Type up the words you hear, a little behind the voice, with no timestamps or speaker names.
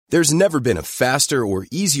There's never been a faster or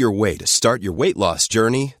easier way to start your weight loss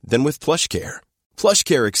journey than with PlushCare.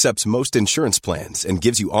 PlushCare accepts most insurance plans and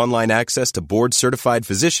gives you online access to board-certified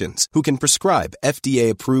physicians who can prescribe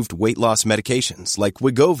FDA-approved weight loss medications like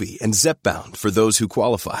Wegovy and Zepbound for those who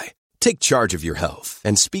qualify. Take charge of your health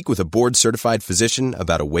and speak with a board-certified physician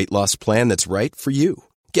about a weight loss plan that's right for you.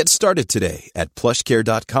 Get started today at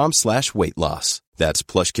plushcare.com/weight loss. That's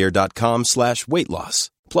plushcare.com/weight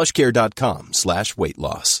loss. plushcare.com/weight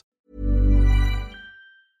loss.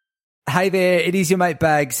 Hey there, it is your mate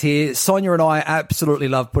Bags here. Sonia and I absolutely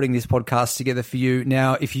love putting this podcast together for you.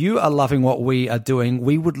 Now, if you are loving what we are doing,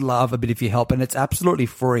 we would love a bit of your help, and it's absolutely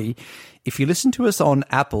free. If you listen to us on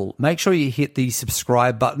Apple, make sure you hit the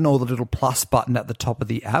subscribe button or the little plus button at the top of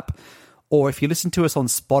the app. Or if you listen to us on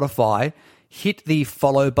Spotify, hit the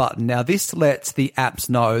follow button. Now, this lets the apps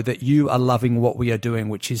know that you are loving what we are doing,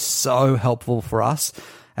 which is so helpful for us.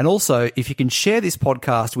 And also, if you can share this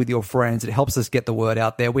podcast with your friends, it helps us get the word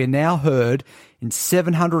out there. We're now heard in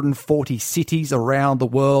 740 cities around the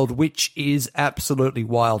world, which is absolutely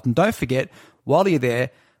wild. And don't forget, while you're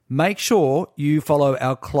there, make sure you follow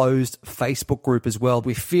our closed Facebook group as well.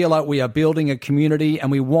 We feel like we are building a community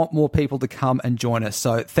and we want more people to come and join us.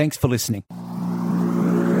 So thanks for listening.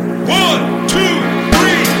 1, 2,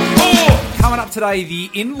 3, 4. Coming up today, the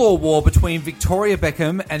in-law war between Victoria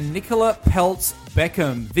Beckham and Nicola Peltz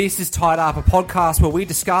Beckham. This is Tied Up, a podcast where we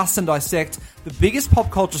discuss and dissect the biggest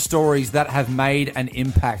pop culture stories that have made an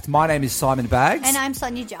impact. My name is Simon Baggs. And I'm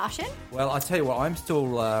Sonia Joshin. Well, I tell you what, I'm still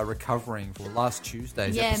recovering from last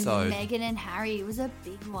Tuesday's episode. Yeah, Meghan and Harry was a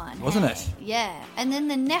big one. Wasn't it? Yeah. And then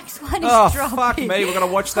the next one is dropping. Oh, fuck me. We're going to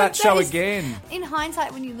watch that show again. In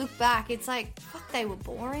hindsight, when you look back, it's like, fuck, they were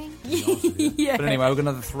boring. Yeah. But anyway, we've got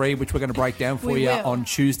another 3, which we're going to break down for you will. on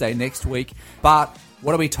Tuesday next week. But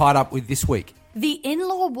what are we tied up with this week? The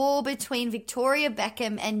in-law war between Victoria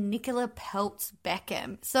Beckham and Nicola Peltz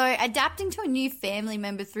Beckham. So adapting to a new family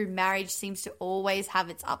member through marriage seems to always have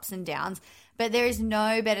its ups and downs, but there is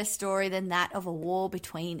no better story than that of a war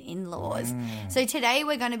between in-laws. So today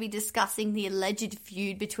we're going to be discussing the alleged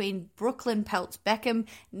feud between Brooklyn Peltz Beckham,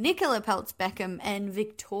 Nicola Peltz Beckham, and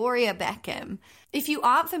Victoria Beckham. If you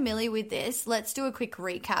aren't familiar with this, let's do a quick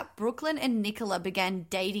recap. Brooklyn and Nicola began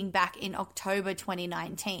dating back in October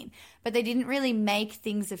 2019, but they didn't really make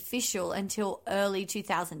things official until early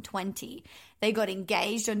 2020. They got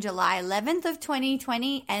engaged on July 11th of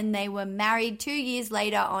 2020, and they were married 2 years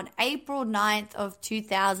later on April 9th of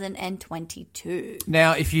 2022.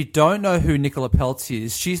 Now, if you don't know who Nicola Peltz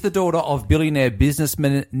is, she's the daughter of billionaire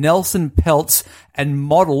businessman Nelson Peltz and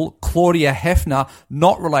model Claudia Hefner,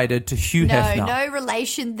 not related to Hugh Hefner. No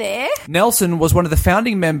relation there. Nelson was one of the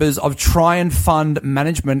founding members of Tryon Fund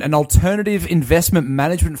Management, an alternative investment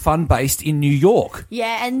management fund based in New York.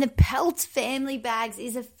 Yeah, and the Peltz family, Bags,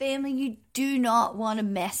 is a family you do not want to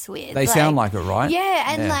mess with. They sound like it, right?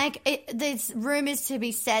 Yeah, and there's rumors to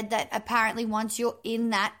be said that apparently once you're in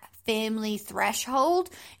that family threshold,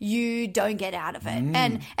 you don't get out of it.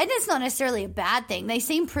 And it's not necessarily a bad thing. They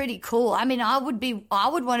seem pretty cool. I mean, I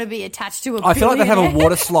would want to be attached to a I feel like they have a billionaire.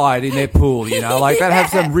 water slide in their pool, you know? Like they'd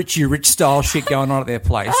have some Richie Rich style shit going on at their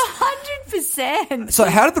place. 100%. So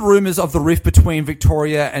how did the rumours of the rift between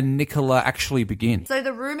Victoria and Nicola actually begin? So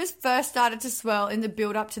the rumours first started to swirl in the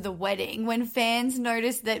build-up to the wedding when fans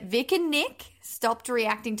noticed that Vic and Nick stopped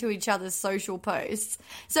reacting to each other's social posts.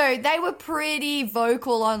 So they were pretty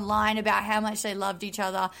vocal online about how much they loved each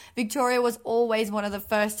other. Victoria was always one of the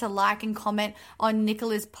first to like and comment on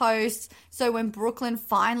Nicola's posts. So when Brooklyn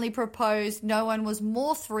finally proposed, no one was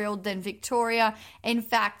more thrilled than Victoria. In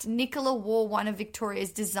fact, Nicola wore one of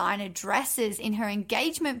Victoria's designer dresses in her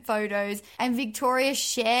engagement photos, and Victoria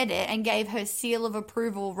shared it and gave her seal of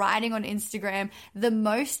approval, writing on Instagram, "The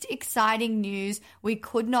most exciting news. We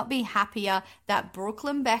could not be happier that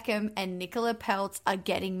Brooklyn Beckham and Nicola Peltz are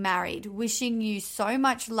getting married. Wishing you so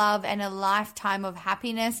much love and a lifetime of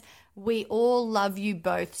happiness. We all love you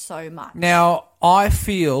both so much." Now, I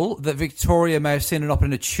feel that Victoria may have seen an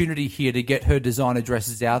opportunity here to get her designer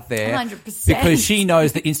dresses out there. 100%. Because she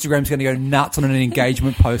knows that Instagram's going to go nuts on an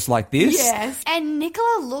engagement post like this. Yes. And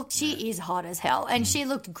Nicola she is hot as hell, and she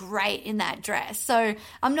looked great in that dress. So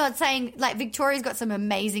I'm not saying, like, Victoria's got some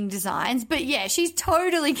amazing designs, but yeah, she's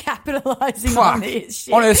totally capitalizing on this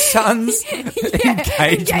shit. On her son's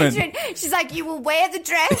engagement. She's like, you will wear the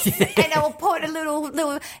dress and I will put a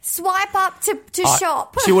little swipe up to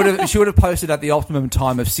shop. She would have posted at the the optimum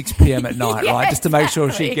time of 6 p.m. at night, Yeah, right? Just to make sure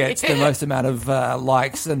she exactly. gets the most amount of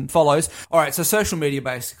likes and follows. All right, so social media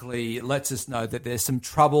basically lets us know that there's some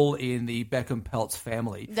trouble in the Beckham Peltz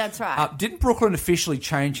family. That's right. Didn't Brooklyn officially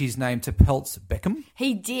change his name to Peltz Beckham?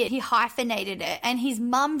 He did. He hyphenated it. And his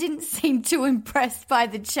mum didn't seem too impressed by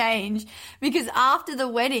the change because after the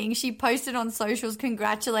wedding, she posted on socials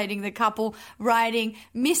congratulating the couple, writing,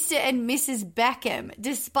 Mr. and Mrs. Beckham,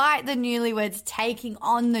 despite the newlyweds taking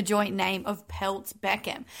on the joint name of Peltz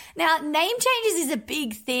Beckham. Now, name changes is a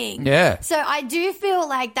big thing. Yeah. So I do feel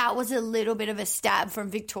like that was a little bit of a stab from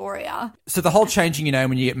Victoria. So the whole changing your name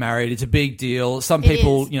when you get married, it's a big deal. Some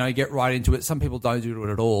people, get right into it. Some people don't do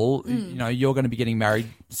it at all. You're going to be getting married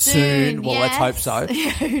soon. Well, yes. let's hope so.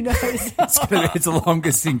 Who knows? It's the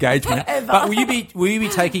longest engagement. Ever. But will you be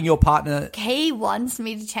taking your partner? He wants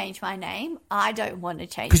me to change my name. I don't want to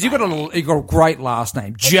change Because you've got a great last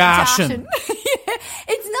name, Jarshin.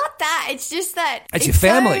 It's not that. It's just that it's your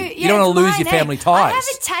family. You don't want to lose your family ties. I have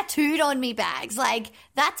it tattooed on me, Bags. Like,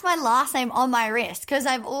 that's my last name on my wrist because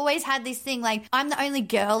I've always had this thing, like, I'm the only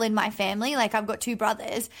girl in my family. Like, I've got 2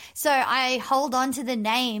 brothers. So I hold on to the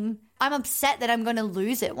name. I'm upset that I'm going to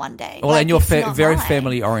lose it one day. Well, like, and you're very mine.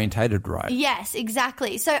 family orientated, right? Yes,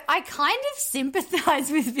 exactly. So I kind of sympathize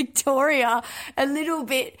with Victoria a little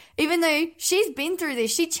bit, even though she's been through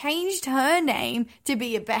this. She changed her name to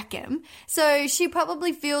be a Beckham. So she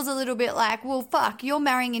probably feels a little bit like, well, fuck, you're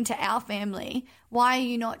marrying into our family. Why are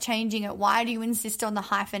you not changing it? Why do you insist on the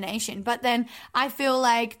hyphenation? But then I feel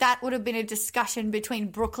like that would have been a discussion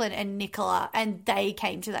between Brooklyn and Nicola, and they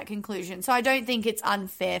came to that conclusion. So I don't think it's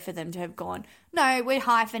unfair for them to have gone, no, we're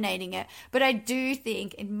hyphenating it. But I do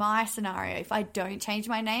think in my scenario, if I don't change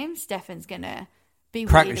my name, Stefan's going to be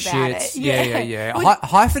Crack weird the about shits. it. Yeah.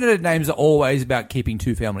 Hyphenated names are always about keeping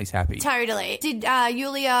 2 families happy. Totally. Did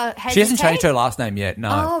Yulia hesitate? She hasn't changed her last name yet, no.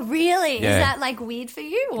 Oh, really? Yeah. Is that like weird for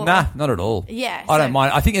you? Or? Nah, not at all. Yeah. I don't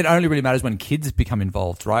mind. I think it only really matters when kids become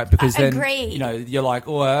involved, right? Because then, Agreed. you're like,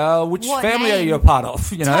 well, which What family are name? you a part of?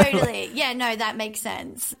 Totally. Yeah, no, that makes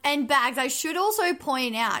sense. And Bags, I should also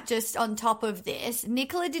point out, just on top of this,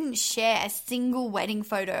 Nicola didn't share a single wedding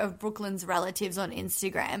photo of Brooklyn's relatives on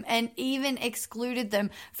Instagram and even excluded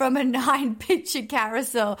them from a 9-picture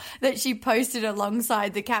carousel that she posted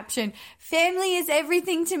alongside the caption, "Family is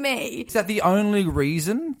everything to me." Is that the only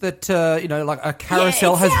reason that, like a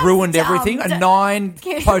carousel it has sounds ruined dumb. everything? A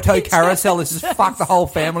 9-photo carousel has just fucked the whole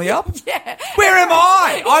family up? Yeah. Where am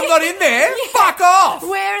I? I'm not in there. Yeah. Fuck off.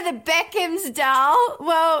 Where are the Beckhams, doll?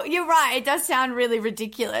 Well, you're right. It does sound really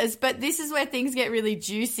ridiculous, but this is where things get really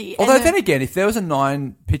juicy. Although then again, if there was a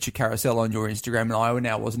 9-picture carousel on your Instagram and I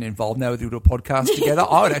now wasn't involved, now we do a podcast together,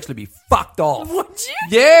 I would actually be fucked off. Would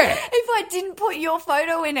you? Yeah. If I didn't put your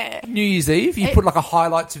photo in it. New Year's Eve, you put like a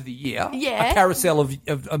highlights of the year, Yeah. a carousel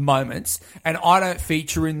of moments, and I don't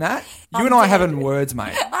feature in that. You I'm and I dead. having words,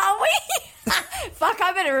 mate. Are we? Fuck,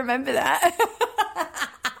 I better remember that.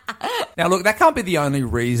 Now, look, that can't be the only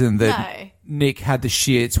reason that No. Nick had the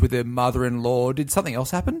shits with her mother-in-law. Did something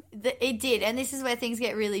else happen? It did, and this is where things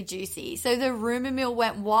get really juicy. So the rumour mill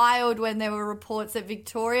went wild when there were reports that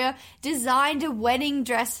Victoria designed a wedding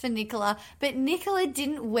dress for Nicola, but Nicola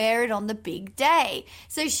didn't wear it on the big day.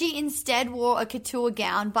 So she instead wore a couture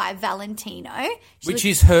gown by Valentino. Which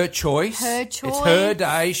is her choice. Her choice. It's her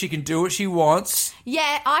day. She can do what she wants.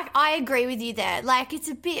 Yeah, I agree with you there. Like, it's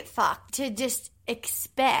a bit fucked to just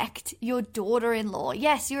expect your daughter-in-law.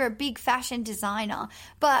 Yes, you're a big fashion designer,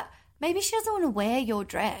 but maybe she doesn't want to wear your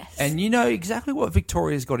dress. And you know exactly what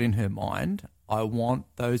Victoria's got in her mind. I want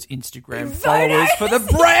those Instagram followers for the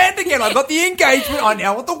brand again. I got the engagement. I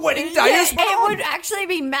now want the wedding day as well. It would actually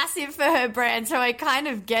be massive for her brand, so I kind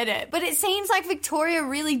of get it. But it seems like Victoria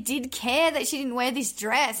really did care that she didn't wear this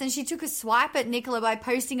dress, and she took a swipe at Nicola by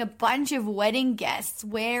posting a bunch of wedding guests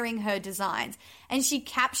wearing her designs. And she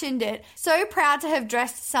captioned it, "So proud to have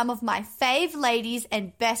dressed some of my fave ladies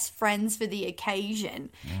and best friends for the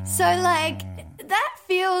occasion." So, that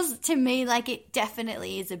feels to me like it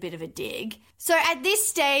definitely is a bit of a dig. So at this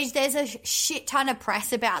stage, there's a shit ton of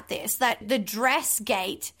press about this, that the dress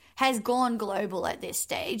gate has gone global at this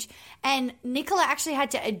stage. And Nicola actually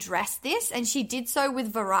had to address this, and she did so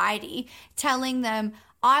with Variety, telling them,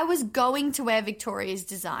 "I was going to wear Victoria's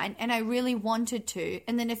design and I really wanted to.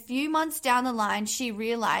 And then a few months down the line, she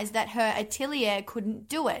realized that her atelier couldn't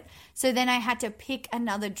do it. So then I had to pick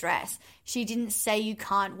another dress. She didn't say you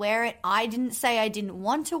can't wear it. I didn't say I didn't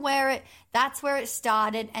want to wear it. That's where it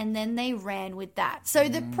started, and then they ran with that. So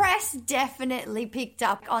the press definitely picked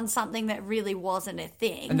up on something that really wasn't a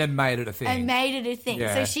thing. And then made it a thing.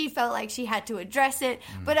 Yeah. So she felt like she had to address it.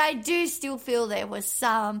 But I do still feel there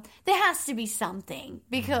has to be something.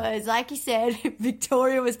 Because like you said,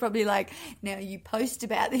 Victoria was probably like, now you post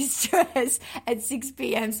about this dress at 6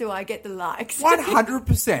 p.m. so I get the likes.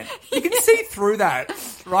 100%. You can see through that,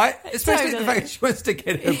 right? Especially the Totally. fact that she wants to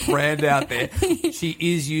get her brand out there. She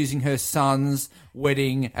is using her son's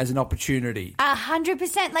wedding as an opportunity.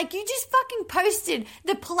 100%. Like, you just fucking posted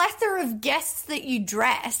the plethora of guests that you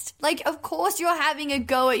dressed. Like, of course you're having a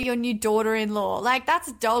go at your new daughter-in-law. Like, that's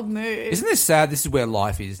a dog move. Isn't this sad? This is where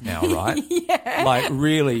life is now, right? Yeah. Like,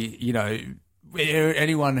 really, you know,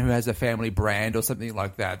 anyone who has a family brand or something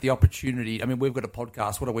like that, the opportunity. I mean, we've got a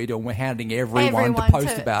podcast. What are we doing? We're hounding everyone to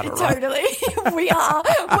post about it, right? Totally. We are.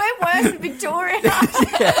 We're worse than Victoria.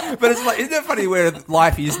 Yeah, but it's like, isn't it funny where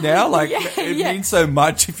life is now? Like, it yeah. means so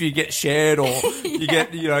much if you get shared or you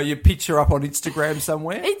get, you know, your picture up on Instagram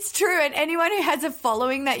somewhere. It's true. And anyone who has a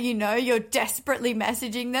following that you know, you're desperately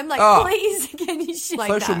messaging them. Like, please, can you share like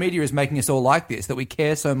Social that? media is making us all like this, that we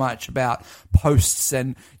care so much about posts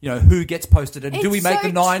and, you know, who gets posted and do we It's make so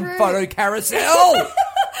the 9 true. photo carousel?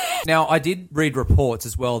 Now, I did read reports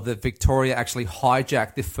as well that Victoria actually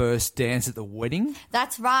hijacked the first dance at the wedding.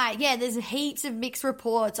 That's right. Yeah, there's heaps of mixed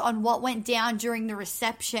reports on what went down during the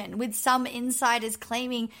reception, with some insiders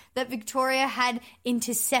claiming that Victoria had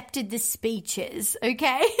intercepted the speeches,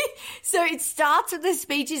 okay? So it starts with the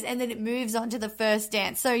speeches and then it moves on to the first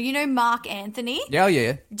dance. So, you know Mark Anthony?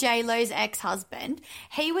 Yeah. J-Lo's ex-husband.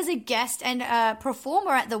 He was a guest and a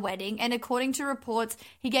performer at the wedding, and according to reports,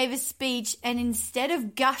 he gave a speech, and instead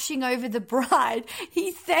of gushing over the bride,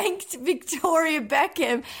 he thanked Victoria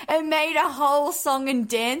Beckham and made a whole song and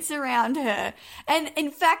dance around her. And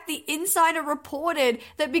in fact, the insider reported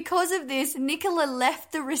that because of this, Nicola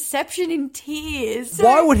left the reception in tears. So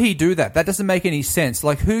Why would he do that? That doesn't make any sense.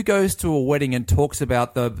 Like, who goes to a wedding and talks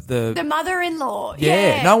about the mother-in-law.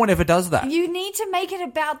 Yeah, no one ever does that. You need to make it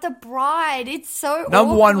about the bride. It's so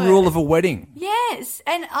Number one awkward. rule of a wedding. Yes,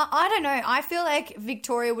 and I don't know. I feel like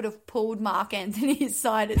Victoria would have pulled Mark Anthony's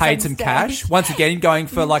side at Paid some some stage. cash. Once again, going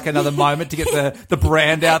for like another moment to get the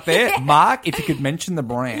brand out there. Mark, if you could mention the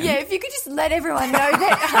brand. Yeah, if you could just let everyone know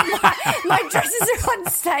that my dresses are on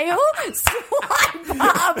sale, swipe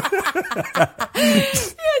up.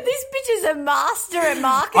 Yeah, this bitch is a master at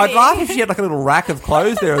marketing. I'd laugh if she had like a little rack of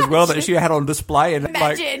clothes there as well that she had on display. And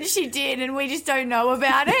Imagine she did, and we just don't know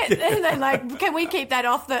about it. And then, like, can we keep that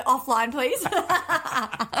offline, please?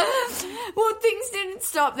 Well, things didn't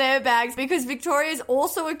stop there, Bags, because Victoria's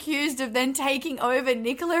also accused of then taking over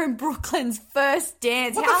Nicola and Brooklyn's first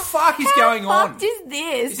dance. What the fuck is going on? How fucked is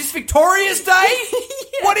this? Is this Victoria's Day?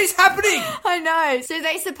 Yeah. What is happening? I know. So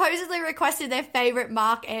they supposedly requested their favourite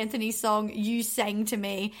Mark Anthony song, You Sang to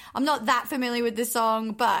Me. I'm not that familiar with the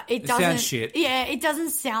song, but it doesn't... sounds shit. Yeah, it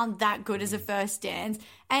doesn't sound that good as a first dance.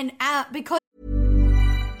 And because...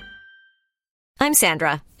 I'm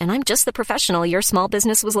Sandra, and I'm just the professional your small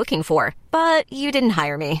business was looking for. But you didn't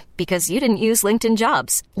hire me because you didn't use LinkedIn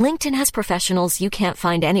Jobs. LinkedIn has professionals you can't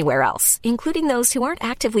find anywhere else, including those who aren't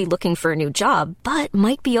actively looking for a new job, but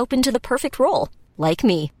might be open to the perfect role, like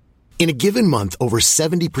me. In a given month, over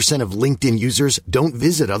 70% of LinkedIn users don't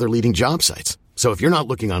visit other leading job sites. So if you're not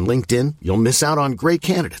looking on LinkedIn, you'll miss out on great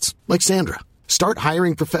candidates like Sandra. Start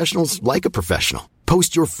hiring professionals like a professional.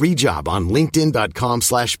 Post your free job on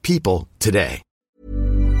linkedin.com/people today.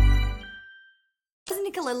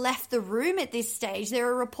 Nicola left the room at this stage, there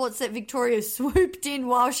are reports that Victoria swooped in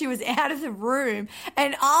while she was out of the room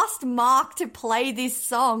and asked Mark to play this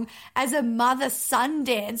song as a mother-son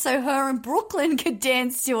dance so her and Brooklyn could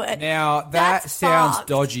dance to it. Now, that That's sounds fucked.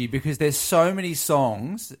 dodgy because there's so many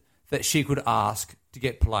songs that she could ask to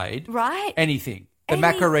get played. Right. Anything. The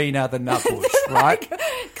Macarena, the Nutbush, right?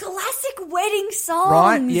 Classic wedding songs.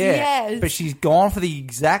 Right? Yeah. Yes. But she's gone for the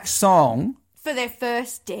exact song. For their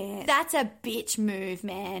first dance. That's a bitch move,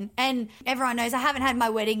 man. And everyone knows I haven't had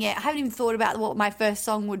my wedding yet. I haven't even thought about what my first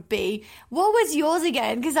song would be. What was yours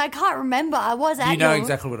again? Because I can't remember. I was at You know yours.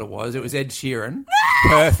 exactly what it was. It was Ed Sheeran.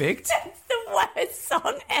 Perfect. That's the worst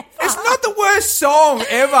song ever. It's not the worst song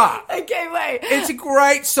ever. Okay, wait. It's a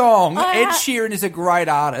great song. I Ed ha- Sheeran is a great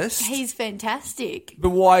artist. He's fantastic. But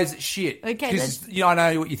why is it shit? Okay, 'Cause, you know, I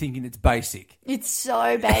know what you're thinking. It's basic. It's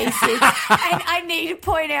so basic. And I need to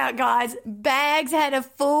point out, guys, Bags had a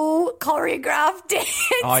full choreographed dance.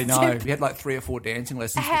 I know. We had like 3 or 4 dancing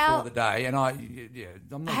lessons How- before the day, and I'm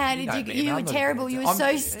not. How did know you? me, You man, were I'm not a terrible. dancer. You were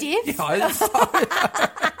so stiff. Yeah,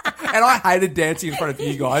 And I hated dancing in front of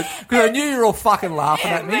you guys because I knew you were all fucking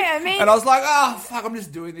laughing at me. Yeah, I mean- and I was like, oh, fuck, I'm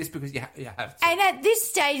just doing this because you have to. And at this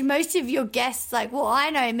stage, most of your guests, like, well, I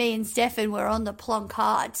know me and Stefan were on the plonk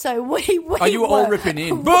hard, so we you were all ripping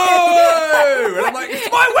in. Boo! And I'm like,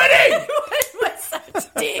 it's my wedding! We're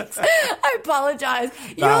such dicks. I apologise.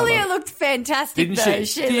 Julia looked fantastic, Didn't though.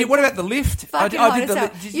 she? What about the lift? Fucking I hot did as the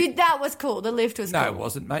hell. lift. That was cool. The lift was No, cool. it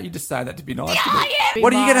wasn't, mate. You're just saying that to be nice. Yeah, to me. yeah.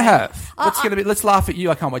 What are you going to have? What's going to be? Let's laugh at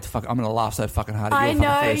you. I can't wait to fuck. I'm going to laugh so fucking hard at I your know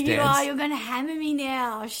fucking first you dance. are. You're going to hammer me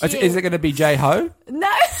now. Shit. Is it going to be J-Ho? No.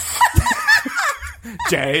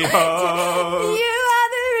 J-Ho. You are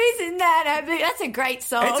the reason that happened. That's a great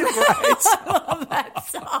song. It's a great song. I love that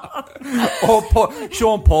song. Or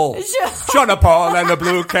Sean Paul. Sean Paul and the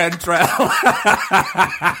Blue Cantrell.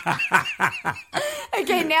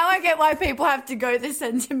 Okay, now I get why people have to go the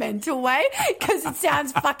sentimental way because it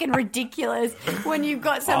sounds fucking ridiculous when you've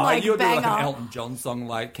got some You'll do banger. like an Elton John song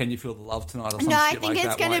like Can You Feel the Love Tonight or something. No, I shit think like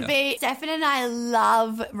it's that, going won't to you? be Stefan and I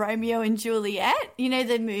love Romeo and Juliet. You know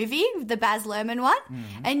the movie, the Baz Luhrmann one?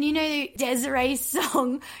 And you know Desiree's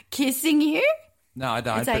song, Kissing You? No, I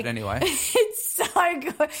don't, It's but like- anyway. It's so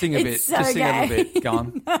good. Sing a It's bit. so Just sing a little gay. bit. Go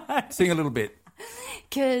on. Sing a little bit.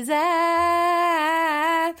 'Cause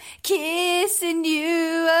I'm kissing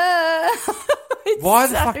you. It's Why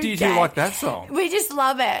the so fuck do you gay. two like that song? We just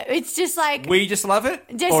love it. It's just like... We just love it?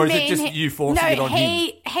 Just or is me it just and you forcing it on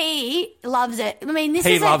him? he loves it. I mean, this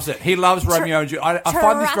He is loves it. He loves Romeo and Juliet. I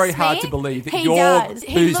find this very trust hard me, to believe that he you're does.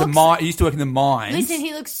 He who's looks- he used to work in the mines. Listen,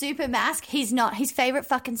 he looks super mask. He's not. His favorite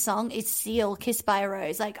fucking song is Seal, Kissed by a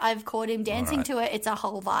Rose. Like, I've caught him dancing to it. It's a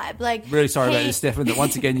whole vibe. Like, Really sorry about this, Stefan, that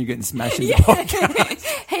once again you're getting smashed in the podcast.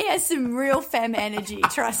 He has some real femme energy,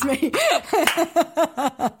 trust me.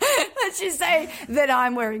 Let's just say that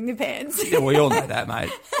I'm wearing the pants. Yeah, we all know that, mate.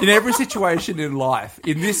 In every situation in life,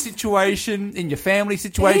 in this situation, in your family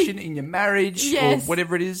situation, in your marriage, Yes. or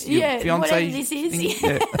whatever it is, your fiance. whatever this is. thing,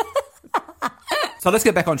 Yeah. yeah. So let's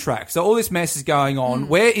get back on track. So all this mess is going on.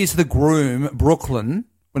 Where is the groom, Brooklyn,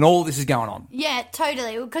 when all this is going on? Yeah,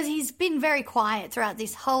 totally. Because he's been very quiet throughout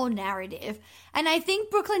this whole narrative. And I think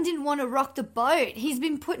Brooklyn didn't want to rock the boat. He's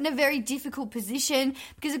been put in a very difficult position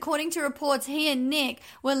because according to reports, he and Nick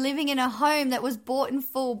were living in a home that was bought in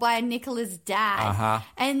full by Nicola's dad.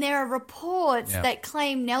 And there are reports that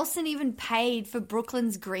claim Nelson even paid for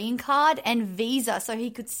Brooklyn's green card and visa so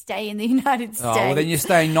he could stay in the United States. Oh, well, then you're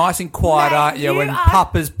staying nice and quiet, Mate, aren't you? you When are-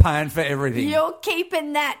 Papa's paying for everything. You're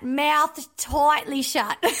keeping that mouth tightly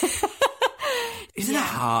shut. Isn't it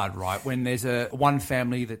hard, right, when there's one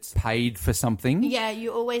family that's paid for something Yeah,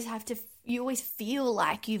 you always have to. You always feel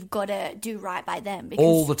like you've got to do right by them because,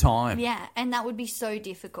 all the time? Yeah, and that would be so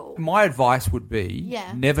difficult. My advice would be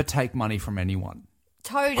Yeah. never take money from anyone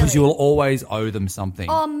Totally. because you'll always owe them something.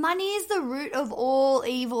 Oh, money is the root of all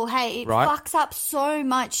evil. Hey, it Right. fucks up so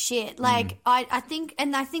much shit. Like I think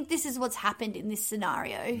this is what's happened in this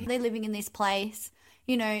scenario. They're living in this place.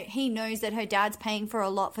 You know, he knows that her dad's paying for a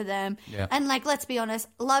lot for them. Yeah. And like, let's be honest,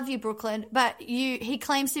 love you, Brooklyn, but he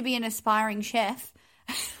claims to be an aspiring chef.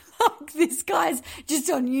 Like, this guy's just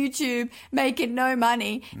on YouTube making no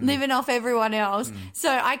money, living off everyone else. So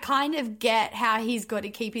I kind of get how he's got to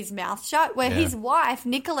keep his mouth shut. Where his wife,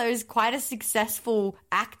 Nicola, is quite a successful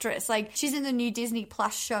actress. Like, she's in the new Disney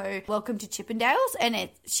Plus show, Welcome to Chippendales, and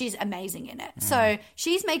she's amazing in it. So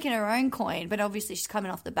she's making her own coin, but obviously she's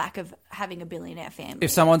coming off the back of having a billionaire family.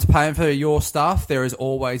 If someone's paying for your stuff, there is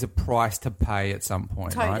always a price to pay at some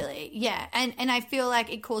point, right? Totally, yeah. And I feel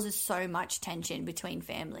like it causes so much tension between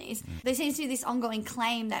families. There seems to be this ongoing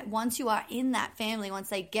claim that once you are in that family, once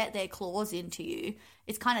they get their claws into you,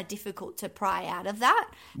 it's kind of difficult to pry out of that.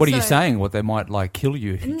 What are you So- saying? What, they might like kill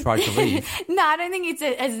you if you tried to leave? No, I don't think it's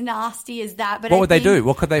as nasty as that. But What I would they think- do?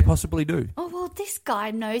 What could they possibly do? Oh, well, this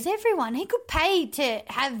guy knows everyone. He could pay to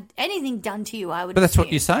have anything done to you, I would But that's what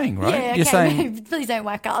assume. you're saying, right? Yeah, You're okay, saying please don't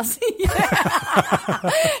whack us.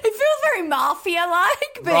 It feels very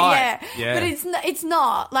mafia-like, but Right, yeah. But it's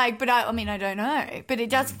not. Like, but I mean, I don't know. But it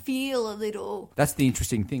does feel a little... that's the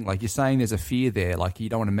interesting thing. Like, you're saying there's a fear there. Like, you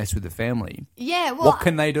don't want to mess with the family. Yeah, well... What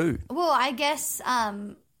can they do? Well, I guess,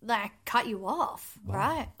 like, cut you off,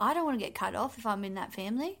 right? I don't want to get cut off if I'm in that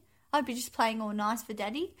family. I'd be just playing all nice for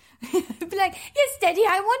Daddy. Be like, yes, Daddy,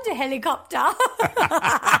 I want a helicopter.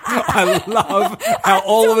 I love how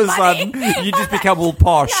all of a money. sudden you just become all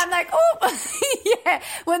posh. Yeah, I'm like, oh, yeah.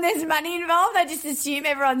 When there's money involved, I just assume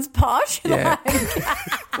everyone's posh. Yeah. Like,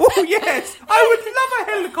 Oh, yes. I would love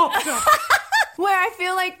a helicopter. where I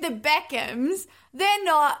feel like the Beckhams, they're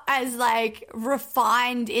not as, like,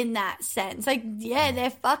 refined in that sense. Like, yeah, they're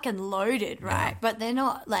fucking loaded, right? But they're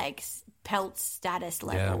not, like, Peltz status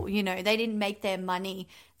level, you know. They didn't make their money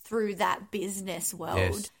through that business world.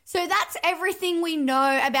 Yes. So that's everything we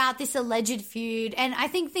know about this alleged feud. And I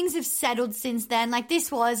think things have settled since then. Like,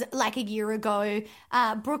 this was like a year ago.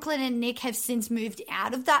 Brooklyn and Nick have since moved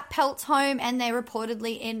out of that Peltz home, and they're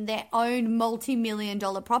reportedly in their own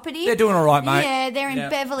multi-million-dollar property. They're doing all right, mate. Yeah, they're in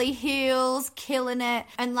Beverly Hills, killing it.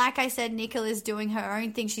 And like I said, Nicola's doing her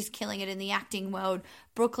own thing. She's killing it in the acting world.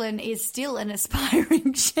 Brooklyn is still an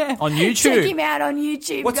aspiring chef. On YouTube. Check him out on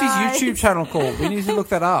YouTube, What's guys. his YouTube channel called? We need to look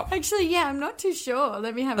that up. Actually, yeah, I'm not too sure.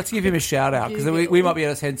 Let me have Let's give him a shout out, because we might be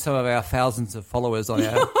able to send some of our thousands of followers on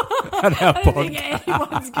our, on our I don't think podcast.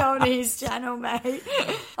 anyone's going to his channel, mate.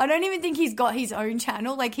 I don't even think he's got his own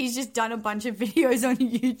channel. Like, he's just done a bunch of videos on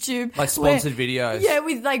YouTube. Like sponsored videos. Yeah,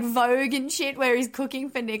 with like Vogue and shit where he's cooking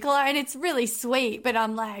for Nicola, and it's really sweet. But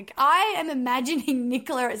I'm like, I am imagining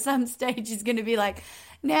Nicola at some stage is going to be like,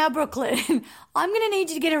 now, Brooklyn, I'm going to need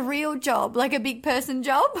you to get a real job, like a big person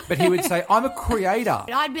job. But he would say, I'm a creator.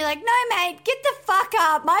 I'd be like, no, mate, get the fuck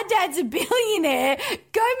up. My dad's a billionaire.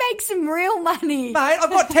 Go make some real money. Mate,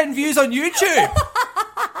 I've got 10 views on YouTube.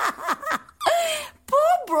 Poor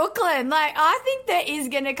Brooklyn. Like, I think there is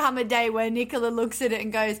going to come a day where Nicola looks at it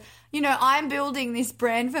and goes, you know, I'm building this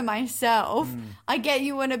brand for myself. I get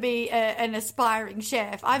you want to be an aspiring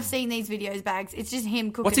chef. I've seen these videos, Bags. It's just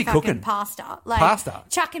him cooking What's he fucking cooking? pasta. Like, Pasta?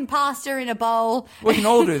 Chucking pasta in a bowl. We can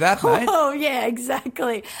all do that, mate. Oh, yeah,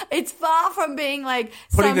 exactly. It's far from being like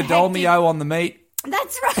Putting the some hectic- dolmio on the meat.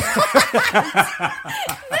 That's right.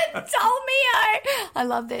 The dolmio. I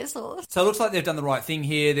love their sauce. So it looks like they've done the right thing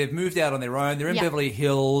here. They've moved out on their own. They're in Yeah. Beverly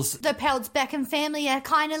Hills. The Peltz Beckham family are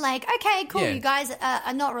kind of like, okay, cool, Yeah. you guys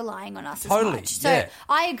are not relying on us Totally, as much. So yeah.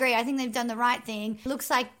 I agree. I think they've done the right thing.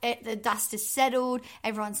 Looks like the dust has settled.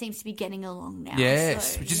 Everyone seems to be getting along now.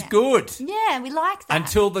 Yes, So, which is yeah. good. Yeah, we like that.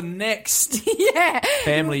 Until the next yeah.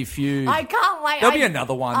 family feud. I can't wait. There'll be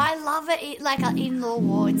another one. I love it. Like an in-law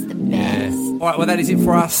war. It's the best. All right, well, that is it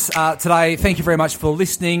for us today. Thank you very much for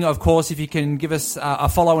listening. Of course, if you can give us a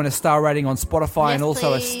follow and a star rating on Spotify, Yes, and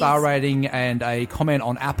also please. a star rating and a comment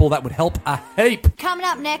on Apple, that would help a heap. Coming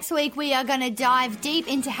up next week, we are going to dive deep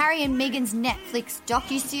into Harry and Meghan's Netflix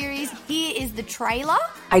docuseries. Here is the trailer.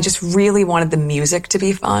 I just really wanted the music to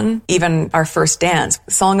be fun. Even our first dance,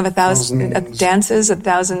 Song of a Thousand Dances, a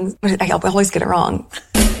thousand. I always get it wrong.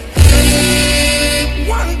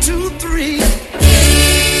 1, 2, 3.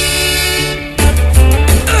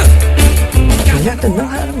 You have to know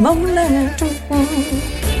how to mumble it.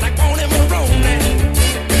 Like on him rolling.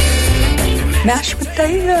 Mashed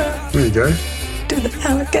potato. There you go. Do the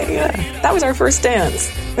alligator. That was our first dance.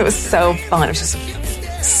 It was so fun. It was just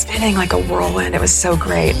spinning like a whirlwind. It was so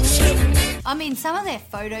great. I mean, some of their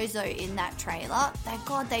photos, though, in that trailer,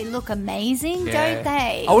 they look amazing, Yeah. don't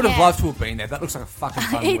they? I would have Yeah. loved to have been there. That looks like a fucking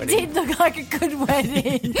fun It wedding. did look like a good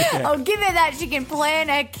wedding. I'll give her that. She can plan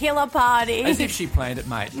a killer party. As if she planned it,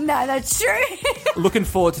 mate. No, that's true. Looking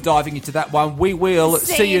forward to diving into that one. We will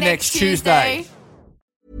see you next Tuesday.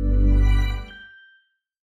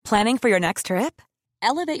 Planning for your next trip?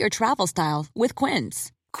 Elevate your travel style with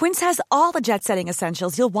Quince. Quince has all the jet-setting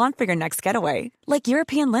essentials you'll want for your next getaway, like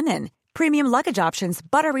European linen, premium luggage options,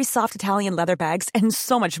 buttery soft Italian leather bags, and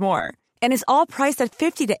so much more. And is all priced at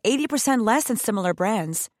 50 to 80% less than similar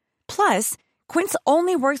brands. Plus, Quince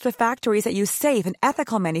only works with factories that use safe and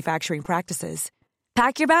ethical manufacturing practices.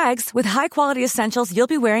 Pack your bags with high-quality essentials you'll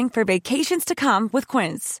be wearing for vacations to come with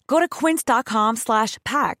Quince. Go to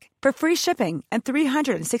quince.com/pack for free shipping and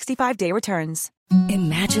 365-day returns.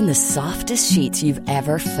 Imagine the softest sheets you've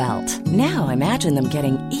ever felt. Now imagine them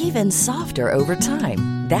getting even softer over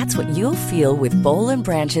time. That's what you'll feel with Boll &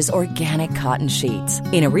 Branch's organic cotton sheets.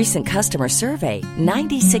 In a recent customer survey,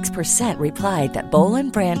 96% replied that Boll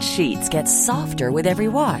 & Branch sheets get softer with every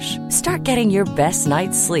wash. Start getting your best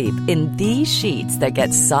night's sleep in these sheets that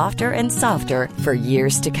get softer and softer for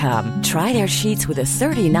years to come. Try their sheets with a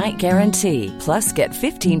 30-night guarantee. Plus, get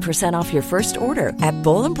 15% off your first order at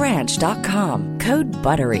bollandbranch.com. Code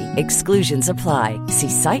BUTTERY. Exclusions apply. See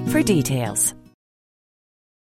site for details.